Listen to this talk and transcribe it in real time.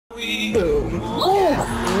Boom. Whoa! Yes.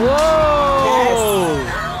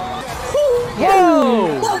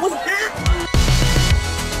 Whoa! What was that?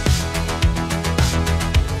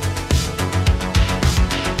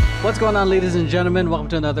 What's going on, ladies and gentlemen? Welcome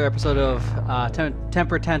to another episode of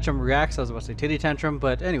Temper Tantrum Reacts. I was about to say Titty Tantrum,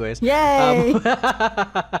 but anyways. Yay!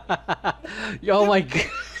 Oh my god.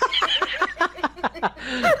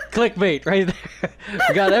 Clickbait right there.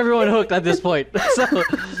 We got everyone hooked at this point. So,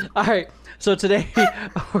 alright. So today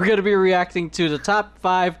we're going to be reacting to the top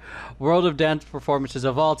 5 World of Dance performances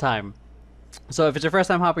of all time. So if it's your first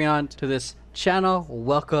time hopping on to this channel,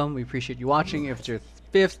 welcome. We appreciate you watching. If it's your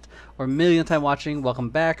 5th or millionth time watching, welcome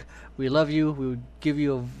back. We love you. We would give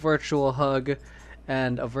you a virtual hug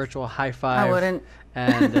and a virtual high five. I wouldn't.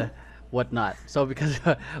 And whatnot. So because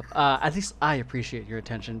at least I appreciate your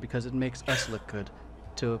attention because it makes us look good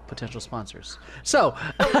to potential sponsors. So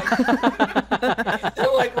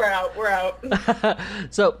Like we're out.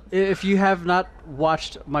 So if you have not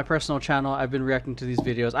watched my personal channel, I've been reacting to these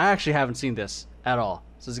videos. I actually haven't seen this at all.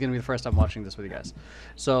 So this is gonna be the first time watching this with you guys.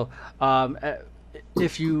 So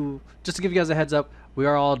if you, just to give you guys a heads up, we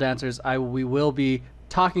are all dancers. We will be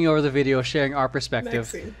talking over the video, sharing our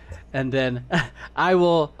perspective. And then I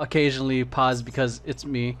will occasionally pause because it's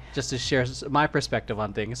me, just to share my perspective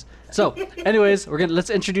on things. So, anyways, let's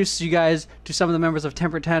introduce you guys to some of the members of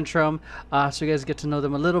Temper Tantrum, so you guys get to know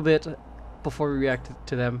them a little bit before we react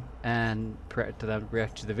to them and react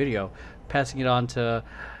to the video. Passing it on to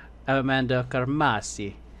Amanda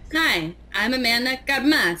Carmassi. Hi, I'm Amanda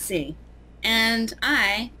Carmassi, and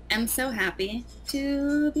I am so happy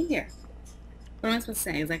to be here. What am I supposed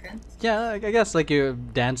to say? Is that good? Yeah, I guess like your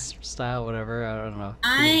dance style, whatever. I don't know.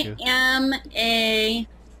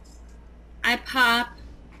 I pop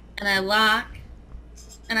and I lock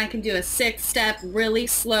and I can do a 6-step really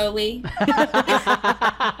slowly.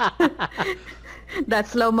 That's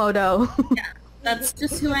slow modo. Yeah, that's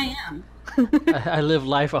just who I am. I live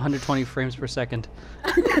life 120 frames per second.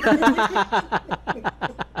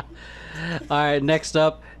 Alright, next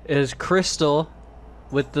up is Crystal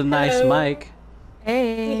with the nice mic.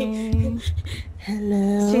 Hey.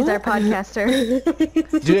 Hello. She's our podcaster.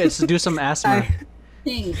 Do some asthma.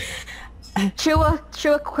 Thanks. Chew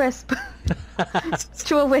a crisp.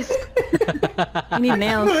 Chew a wisp. You need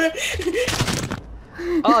nails.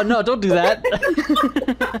 Oh no, don't do that.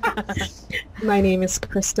 My name is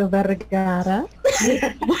Crystal Vergara.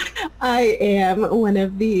 I am one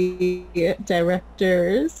of the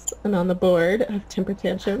directors and on the board of Temper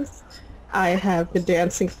Tantrums. I have been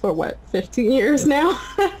dancing for 15 years now.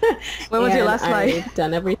 When was your last live? I've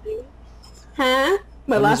done everything. Huh?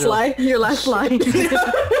 My last live? Your last live.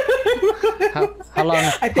 How long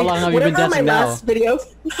have you been dancing now? Last video,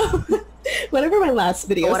 whatever my last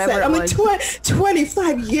video said. I'm like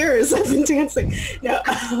 25 years I've been dancing. No,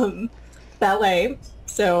 ballet.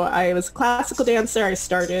 So I was a classical dancer. I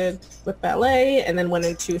started with ballet and then went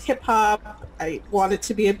into hip hop. I wanted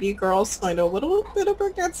to be a B-girl, so I know a little bit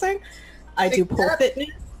about dancing. I do pole fitness.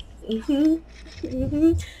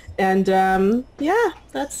 And yeah,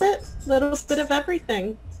 that's it. Little bit of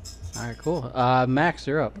everything. All right, cool. Max,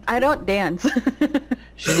 you're up. I don't dance.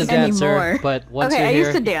 She's a dancer, anymore. but once okay, you're I here...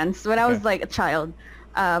 used to dance when I was like a child.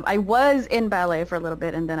 I was in ballet for a little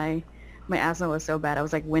bit, and then my asthma was so bad I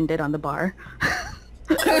was like winded on the bar.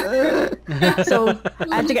 So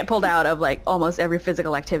I had to get pulled out of like almost every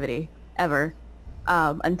physical activity ever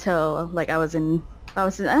until like I was in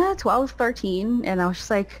 12, 13, and I was just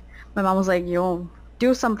like, my mom was like, you'll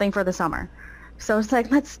do something for the summer. So I was like,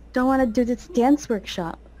 don't want to do this dance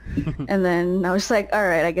workshop. And then I was just like, all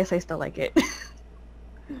right, I guess I still like it.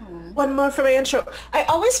 One more for my intro. I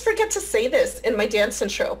always forget to say this in my dance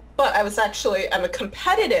intro, but I'm a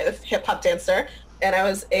competitive hip hop dancer, and I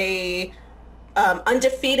was a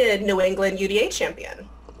undefeated New England UDA champion.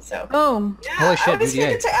 So, Boom. yeah, Holy shit, I always UDA.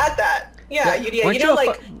 forget to add that. Yeah, UDA. Weren't You know, you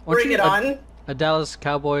like, bring it on. A Dallas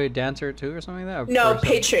Cowboy dancer too, or something like that? No,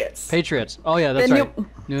 Patriots. Patriots. Oh yeah, that's right.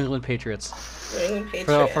 New England Patriots. New England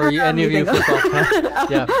Patriots. For any of you football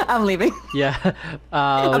fans, yeah, I'm leaving. yeah.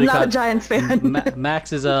 I'm not a Giants fan.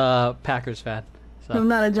 Max is a Packers fan. So. I'm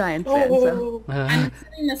not a Giants fan. So. I'm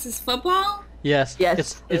assuming this is football? Yes.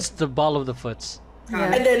 Yes. It's the ball of the foots.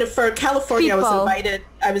 Yeah. And then for California, Feetball.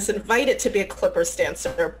 I was invited to be a Clippers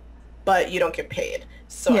dancer, but you don't get paid.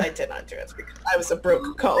 So Yeah. I did not do it because I was a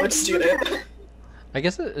broke college student. I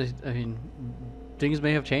guess I mean, things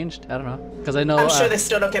may have changed. I don't know, because I know I'm sure they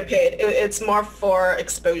still don't get paid. It's more for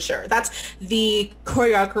exposure. That's the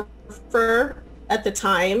choreographer at the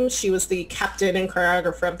time. She was the captain and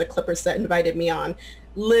choreographer of the Clippers that invited me on.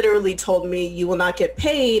 Literally told me, you will not get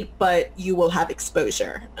paid, but you will have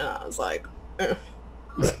exposure. And I was like,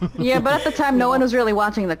 Yeah, but at the time, no one was really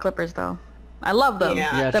watching the Clippers, though. I love them.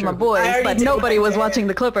 Yeah, They're my true. boys, but nobody was watching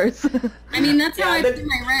the Clippers. I mean, that's how I pay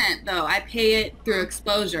my rent, though. I pay it through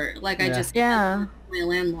exposure. Like, I just Yeah. my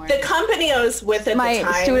landlord. The company I was with at My the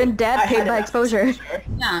time, student debt I paid had by enough exposure.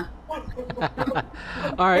 Yeah.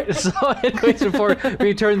 All right. So, anyways, before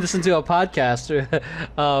we turn this into a podcast,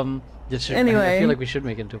 I feel like we should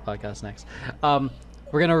make it into a podcast next.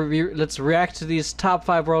 We're gonna let's react to these top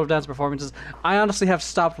 5 World of Dance performances. I honestly have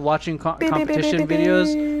stopped watching competition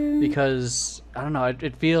videos because I don't know.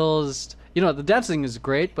 It feels, you know, the dancing is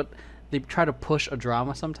great, but they try to push a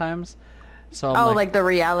drama sometimes. So I'm like the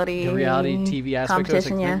reality TV aspect of it. It's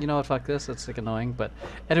like, competition, you know what, fuck this. That's like annoying. But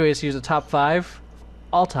anyways, here's the top 5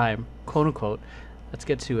 all-time, quote unquote. Let's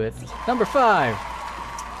get to it. Number 5.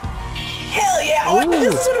 Hell yeah! Oh, this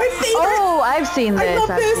is one of my favorites. Oh, I've seen I this. love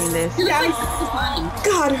I've this. seen this. Yes.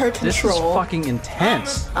 God, her This is control. fucking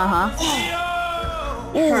intense. Her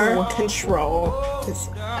control is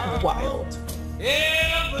wild.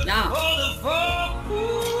 Yeah.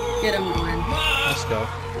 Get him going. Let's go.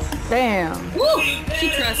 Damn. Woo! She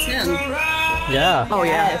trusts him. Yeah. Oh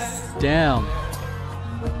yeah. Yes. Damn.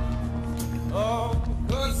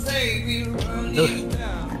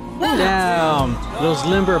 Damn. Those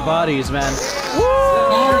limber bodies, man.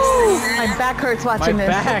 My back hurts My watching this.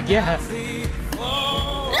 back, yeah.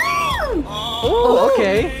 Oh,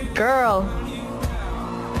 okay. Girl.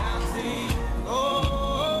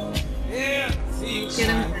 Get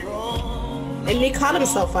him. And he caught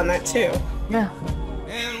himself on that too. Yeah.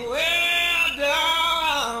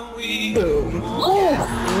 Boom. Whoa.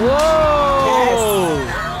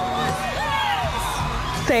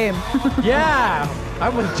 Same. Yeah.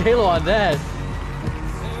 I'm with J-Lo on that.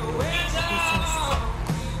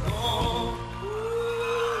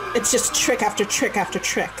 It's just trick after trick after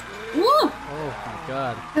trick. Woo! Oh my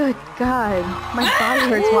god. Good God. My body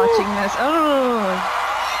hurts watching this. Oh.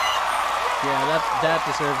 Yeah, that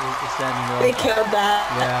deserves a standing They roll. killed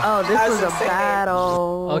that. Yeah. Oh, this That was a insane.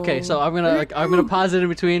 battle. Okay, so I'm gonna pause it in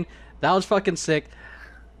between. That was fucking sick.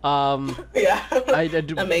 Yeah.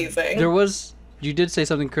 Amazing. There was, you did say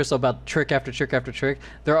something, Crystal, about trick after trick after trick.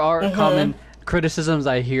 There are common criticisms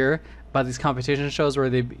I hear about these competition shows where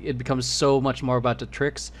it becomes so much more about the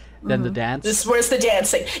tricks than the dance. Where's the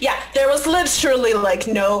dancing? Yeah, there was literally like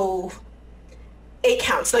no 8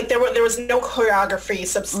 counts. Like there was no choreography,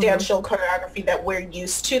 substantial choreography that we're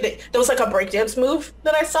used to. There was like a breakdance move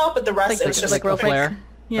that I saw, but the rest it was just like a real flare,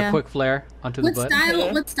 Yeah. a quick flare onto the butt.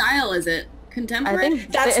 What style is it? I Contemporary?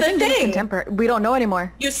 think That's the I think it's thing. contemporary. We don't know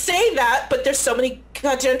anymore. You say that, but there's so many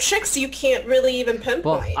goddamn tricks you can't really even pinpoint.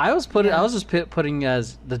 Well, I was just putting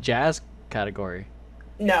as the jazz category.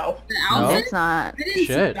 No, The No. outfit? It's not. I didn't see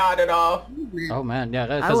Shit. not at all. Oh man,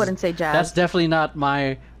 yeah. I wouldn't say jazz. That's definitely not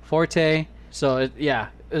my forte. So it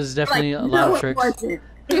was definitely Like, a lot no, of it tricks. wasn't.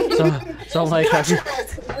 So I'm like,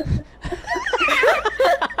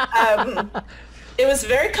 It was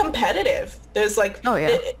very competitive. There's like, Oh,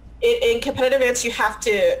 yeah. In competitive dance, you have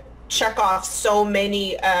to check off so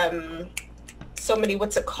many,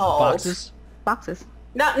 what's it called? boxes.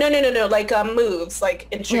 No, like moves, like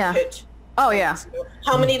intricate. Oh yeah.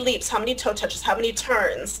 How many leaps? How many toe touches? How many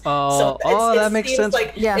turns? Oh, that makes seems sense.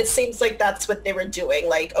 Like, Yeah. It seems like that's what they were doing.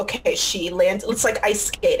 Like, okay, she landed. It's like ice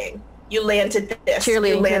skating. You landed this. Cheerleading,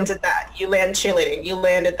 You landed that. You land cheerleading. You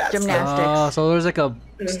landed that. Gymnastics. Oh, so there's like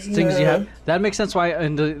things you have. That makes sense. Why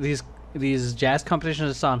in these jazz competitions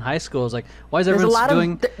I saw in high school is like, why is There's a everyone lot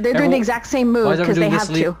doing? of they're doing the exact same move Why is because everyone they doing have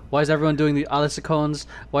this leap? to. Why is everyone doing the alicones?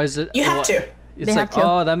 Why is it? You have to. It's They like, have to.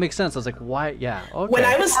 oh, that makes sense. I was like, why? Yeah. Okay. When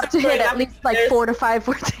I was Have to hit growing at up, least like there's- 4 to 5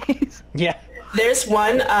 days. Yeah. There's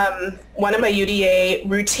one of my UDA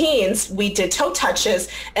routines, we did toe touches,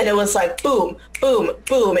 and it was like boom, boom,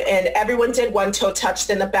 boom, and everyone did one toe touch,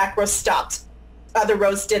 then the back row stopped. Other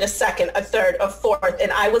rows did a second, a third, a fourth,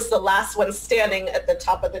 and I was the last one standing at the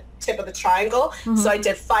tip of the triangle, so I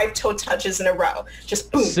did 5 toe touches in a row. Just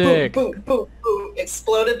boom, Sick. boom, boom, boom, boom,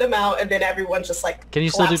 exploded them out, and then everyone just like Can you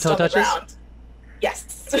still do collapsed toe on the touches? ground. Yes.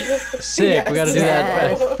 Sick. We got to do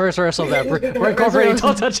that Yes. first rehearsal. That we're incorporating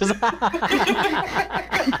toe touches.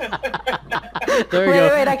 There you go.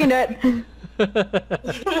 Wait, I can do it.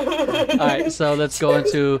 All right, so let's go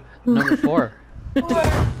into number 4.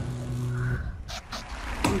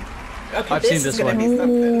 Okay, I've seen this gonna one. be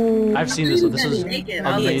something. I've seen this one. This is Naked.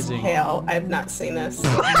 He's amazing. pale. I've not seen this.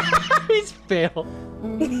 He's pale.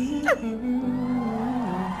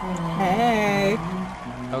 Hey.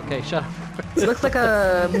 Okay, shut up. It looks like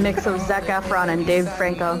a mix of Zac Efron and Dave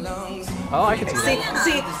Franco. Oh, I can see that.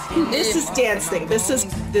 See, this is dancing. This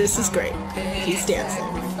is great. He's dancing.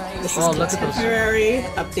 This is Oh, look at those. contemporary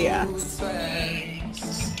up the ass.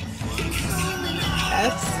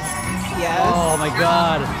 Yes. Yes. Oh my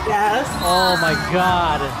god. Yes. Oh my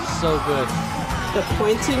god. So good. The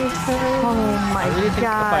pointing turn. Oh my I really think if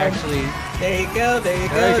I god. actually... There you go. There you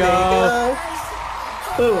go. There you There you go.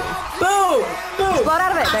 go. Boom. Boom. Boom. Explode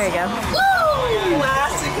out of it. There you go.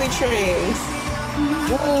 Classically trained.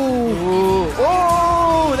 Ooh.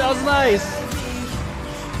 Oh, that was nice.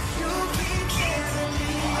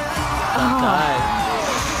 Die.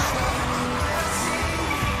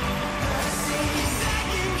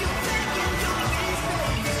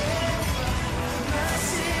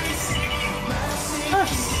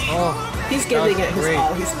 Oh, He's giving was it his great.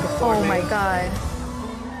 all. He's Oh performing. my god.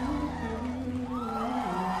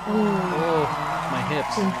 Oh, my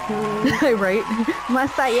hips. Right? My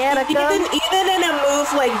sciatica. Even in a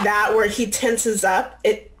move like that where he tenses up,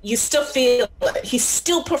 you still feel it. He's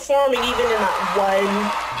still performing even in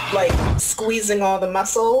that one, like squeezing all the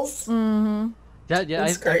muscles. That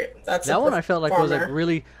That's great. That's that a one I felt like was like performer.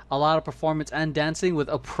 really a lot of performance and dancing with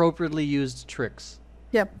appropriately used tricks.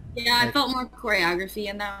 Yep. Yeah, I felt more choreography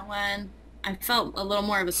in that one. I felt a little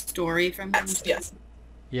more of a story from him. Yes.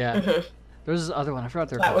 Yeah. There was this other one. I forgot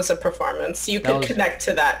their That was a performance. You That could was- connect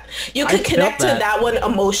to that. You I could connect to felt that. that one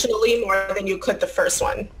emotionally more than you could the first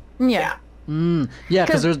one. Yeah. Yeah,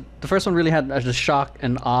 because the first one really had the shock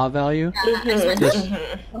and awe value. I just went This-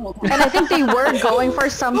 the whole time. And I think they were going for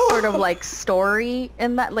some sort of like story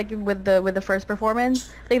in that, like with the first performance.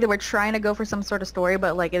 I think they were trying to go for some sort of story,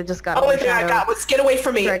 but like it just got Only thing I overshadowed. got was get away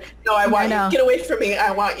from me. Trick. No, I want know. you. Get away from me.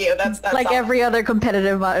 I want you. That's Like all. every other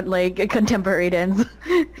competitive like contemporary dance.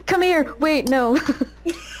 Come here. Wait, no.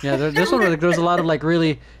 Yeah, this one, like, there was a lot of like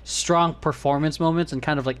really strong performance moments and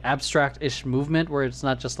kind of like abstract-ish movement where it's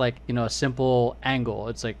not just like, you know, a simple angle.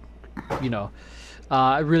 It's like, you know,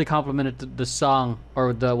 it really complemented the song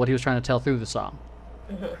or what he was trying to tell through the song.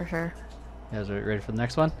 For sure. You guys are ready for the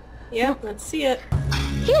next one? Yeah, let's see it.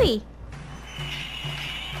 Kitty.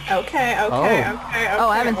 Okay. Oh. Okay. Oh,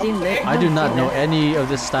 I haven't seen this. I do not know any of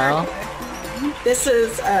this style. This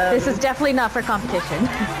is. This is definitely not for competition.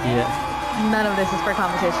 Yeah. None of this is for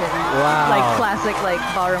competition. Wow. Like classic like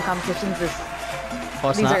ballroom competitions. Oh,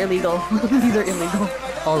 it's These not? are illegal. These are illegal.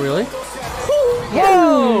 Oh, really?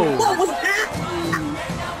 Yeah. What was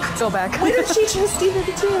that? Go back. What did she just even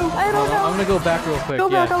do? I don't know. I'm gonna go back real quick. Go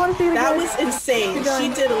yeah. back. I want to see it That again. was insane. Keep going.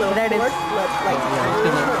 She did a little There it is. fork flip, like.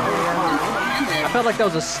 I felt like that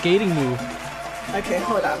was a skating move. Okay,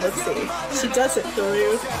 hold on. Let's see. She does it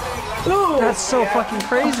through. Ooh, That's so yeah. fucking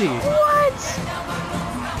crazy. What?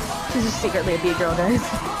 She's just secretly a B girl, guys.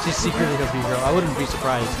 She's secretly a B-girl. I wouldn't be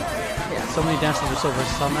surprised. Yeah. So many dancers are so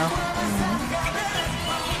versatile now.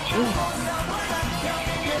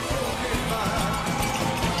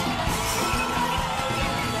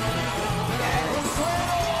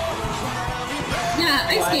 Yeah,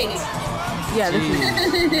 ice skating. Yeah, this is.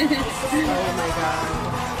 Jeez. Oh my god.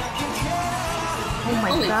 Oh my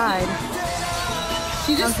Holy god.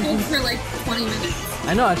 She just spoke for like 20 minutes.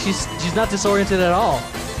 I know, and she's not disoriented at all.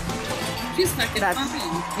 She's fucking That's-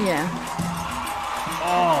 fine. Yeah.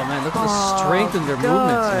 Oh man, look at the Oh, strength in their God.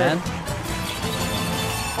 movements, man.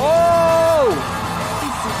 Oh!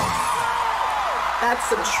 That's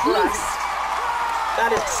some trust.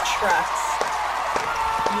 That is trust.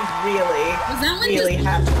 You Was that one really just-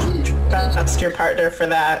 have to trust your partner for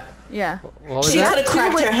that. Yeah. What was She could that? have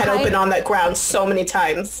cracked was her head kind- open on that ground so many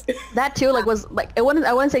times. That too, like, was like I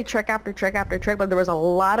wouldn't say trick after trick after trick, but there was a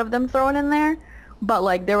lot of them thrown in there. But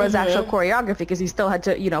like there was actual choreography because you still had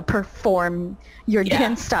to, you know, perform your Yeah.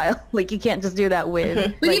 dance style. Like you can't just do that with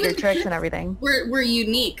But like even your the tricks kids and everything. were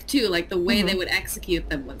unique too, like the way they would execute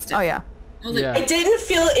them was Oh different. yeah. I was like, Yeah. I didn't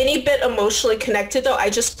feel any bit emotionally connected though. I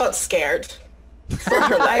just felt scared for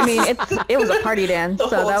her life. I mean, it was a party dance, The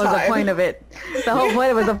so whole that was the time. point of it. The whole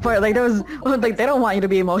point was a point. Like there was like they don't want you to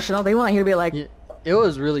be emotional. They want you to be like, Yeah, it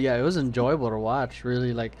was really, it was enjoyable to watch.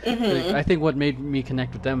 Really, like, I think what made me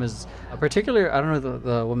connect with them is, particular. I don't know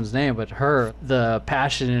the woman's name, but the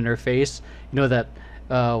passion in her face. You know that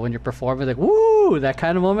when you're performing, like, woo, that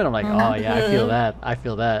kind of moment. I'm like, oh yeah, I feel that. I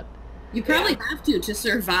feel that. you probably have to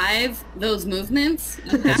survive those movements.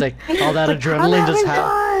 You have It's like all that I'm adrenaline just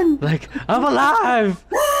having fun. like, I'm alive.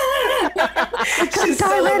 She's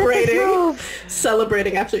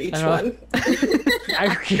celebrating after each I know. one.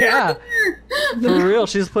 Yeah, for real.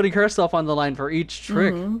 She's putting herself on the line for each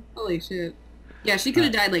trick. Holy shit. Yeah, she could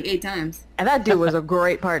have died like 8 times. And that dude was a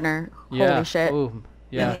great partner. Yeah. Holy shit. Ooh,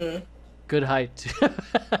 yeah. Good height.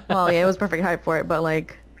 Well, yeah, it was perfect height for it, but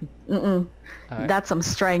like, Alright. that's some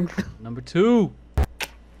strength. Number 2.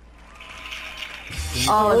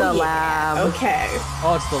 Oh, the yeah. lab. Okay.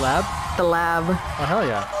 Oh, it's the lab. The lab. Oh hell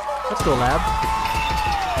yeah. Let's go lab.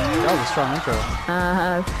 That was a strong intro.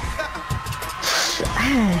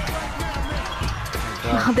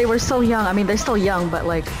 They were so young. I mean, they're still young, but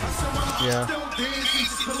like... Yeah.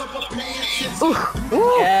 Ooh.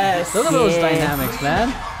 Yes. Look at those dynamics, man.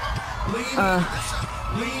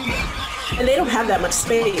 And they don't have that much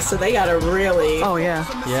space, so they gotta really... Oh, yeah.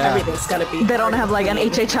 Yeah. Everything's gotta be... They don't have like an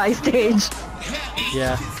HHI stage.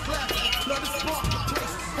 Yeah.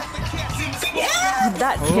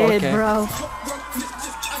 That kid, okay. bro.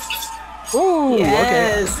 Ooh,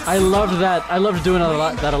 Yes. okay. I loved that. I loved doing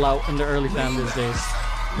that a lot in the early Family days.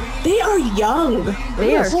 They are young.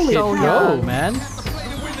 They are Kid, so go, young. man.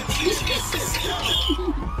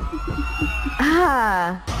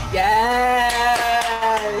 Ah. Yes.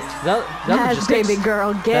 That Yes, logistics. baby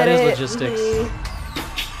girl, get That it. is logistics.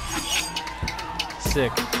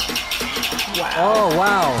 Sick. Wow. Oh,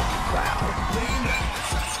 wow. Wow.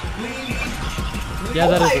 Yeah,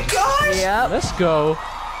 that Oh is. my gosh. Yep. Let's go.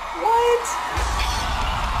 What?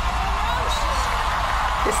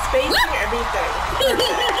 The spacing, everything.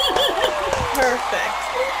 Perfect.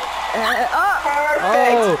 Perfect. Oh.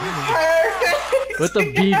 Oh. Perfect. With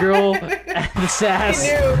the B girl and the sass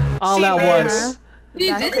She knew. all She at knew. once.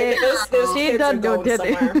 That's did it. Those She kids done are going did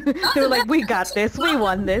somewhere. it. They were like, we got this. We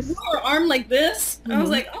won this. Her arm like this. I was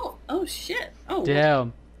like, oh shit. Oh.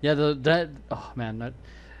 Damn. Yeah, the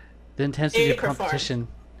intensity They of performed. competition.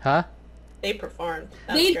 Huh? They performed.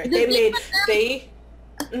 That They- was great.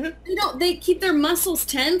 they- They keep their muscles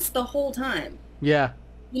tense the whole time. Yeah.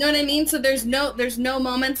 You know what I mean? So there's no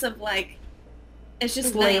moments of like, it's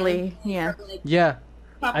just laying. Lately, yeah. Or, like, Yeah.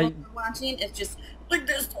 watching. It's just like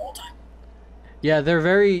this the whole time. Yeah,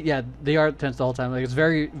 they are tense the whole time. Like, it's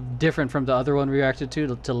very different from the other one we reacted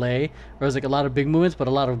to Lay, where it was like a lot of big movements, but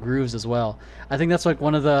a lot of grooves as well. I think that's like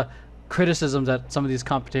one of the criticisms that some of these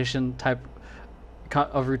competition type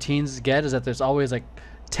of routines get, is that there's always like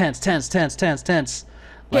tense.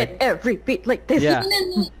 Like, Get every beat like this. Yeah.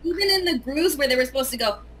 Even in the grooves where they were supposed to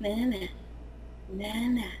go, na na, na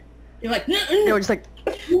na. You're like, They were just like,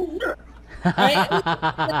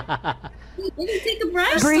 right? Maybe take a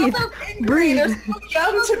breath. breathe, Stop out. breathe. They're so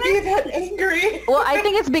young to be that angry. Well, I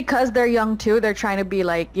think it's because they're young too. They're trying to be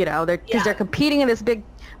like, you know, they're competing in this big.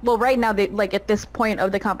 Well, right now they like at this point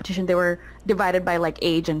of the competition they were divided by like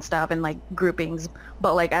age and stuff and like groupings.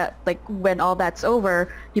 But like when all that's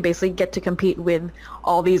over, you basically get to compete with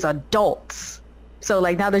all these adults. So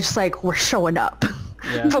like now they're just like, we're showing up.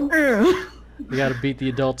 Yeah. You gotta beat the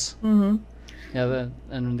adults. Mm-hmm. Yeah,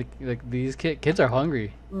 like these kids are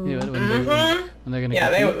hungry. You know, when they're gonna. Yeah,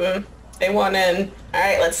 compete. they want in. All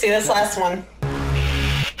right, let's see this last one.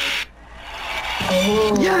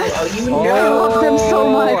 Oh, Yes! you Oh, know. I love them so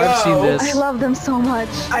much. I've seen this. I love them so much.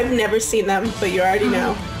 I've never seen them, but you already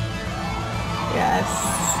know. Yes.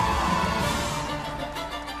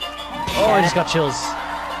 Oh, I just got chills.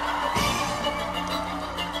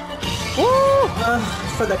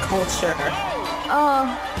 For the culture. Oh,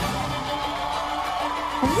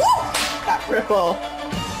 That ripple.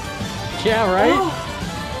 Yeah, right. Oh.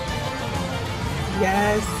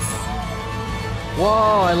 Yes.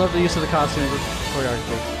 Whoa, I love the use of the costume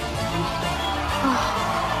choreography.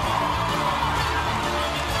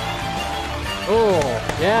 Oh,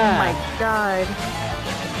 yeah. oh my god.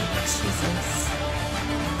 Jesus.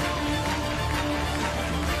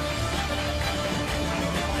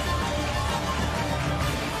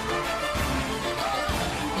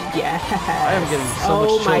 Yes. I am getting so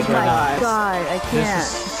oh much my chills right now. gosh. God, I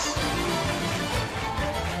can't. This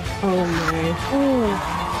Oh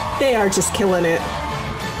my. Ooh. They are just killing it.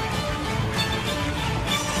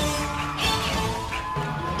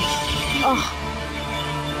 Oh.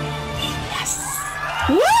 Yes.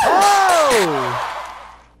 Oh!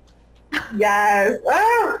 Yes.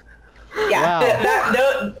 Oh. Yeah.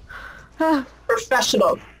 Wow. That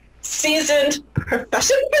professional. Seasoned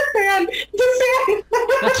professional fan.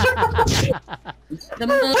 The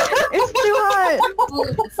most It's too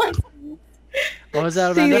hot. What was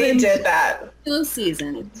that, See, Amanda? They did that.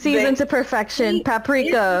 season Seasoned to perfection.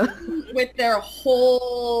 Paprika. with their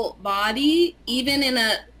whole body, even in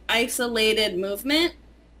a isolated movement.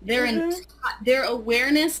 Their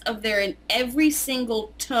awareness of their every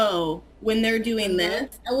single toe when they're doing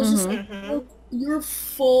this. I was just like, oh, your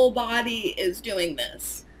full body is doing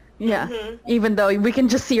this. Yeah. Even though we can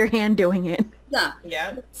just see your hand doing it. Yeah.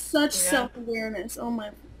 Yeah. Such self-awareness. Oh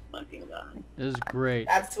my fucking god. It was great.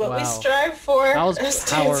 That's what we Wow. strive for. That was as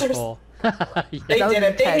dancers. powerful. They That was did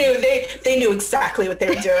it. intense. They knew exactly what they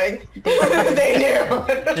were doing. They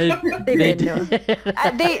knew. They didn't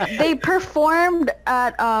they performed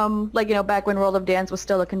at like, you know, back when World of Dance was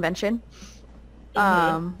still a convention.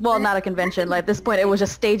 Well, not a convention. Like at this point, it was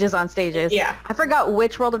just stages on stages. Yeah. I forgot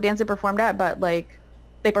which World of Dance they performed at, but like,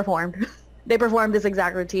 they performed. They performed this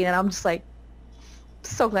exact routine, and I'm just like,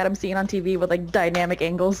 so glad I'm seeing it on TV with like dynamic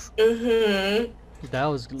angles. Mm-hmm. That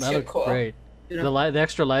looked cool. great. The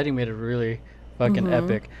extra lighting made it really fucking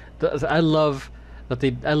epic. I love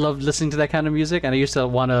listening to that kind of music, and I used to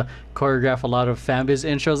want to choreograph a lot of fanbase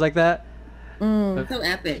intros like that. So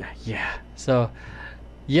epic. Yeah. So,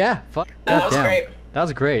 yeah. That was great. That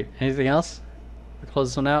was great. Anything else? Close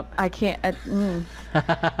this one out. I can't. That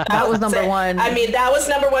was number one. I mean, that was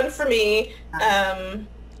number one for me.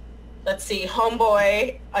 Let's see,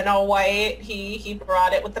 Homeboy, in all white. He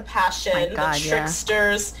brought it with the passion. My God, the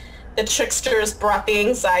tricksters. Yeah. The tricksters brought the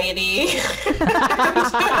anxiety.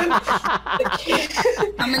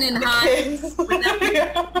 Coming in hot.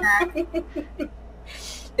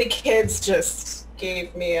 The kids just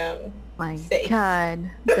gave me my faith. God.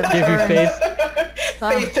 Give you faith.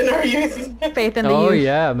 Faith in our youth. Faith in the youth. Oh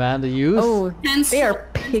yeah, man, the youth. Oh, they are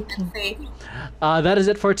picking. That is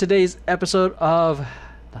it for today's episode of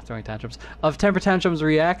Not Throwing Tantrums, of Temper Tantrums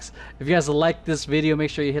Reacts. If you guys like this video, make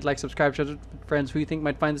sure you hit like, subscribe, share it with friends who you think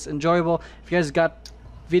might find this enjoyable. If you guys got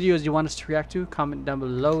videos you want us to react to, comment down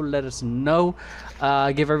below, let us know.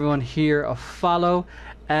 Give everyone here a follow.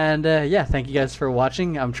 And yeah, thank you guys for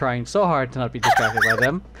watching. I'm trying so hard to not be distracted by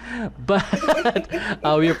them. But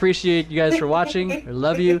we appreciate you guys for watching. We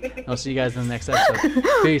love you. And I'll see you guys in the next episode.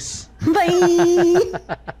 Peace.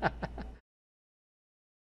 Bye.